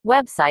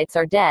Websites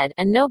are dead,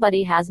 and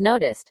nobody has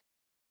noticed.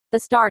 The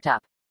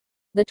Startup.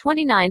 The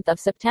 29th of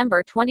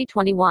September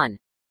 2021.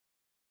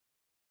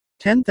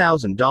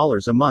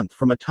 $10,000 a month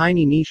from a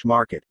tiny niche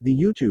market, the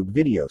YouTube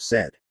video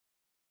said.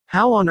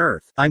 How on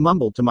earth? I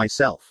mumbled to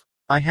myself.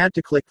 I had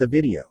to click the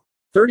video.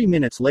 30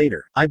 minutes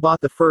later, I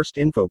bought the first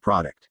info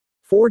product.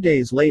 4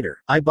 days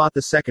later, I bought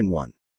the second one.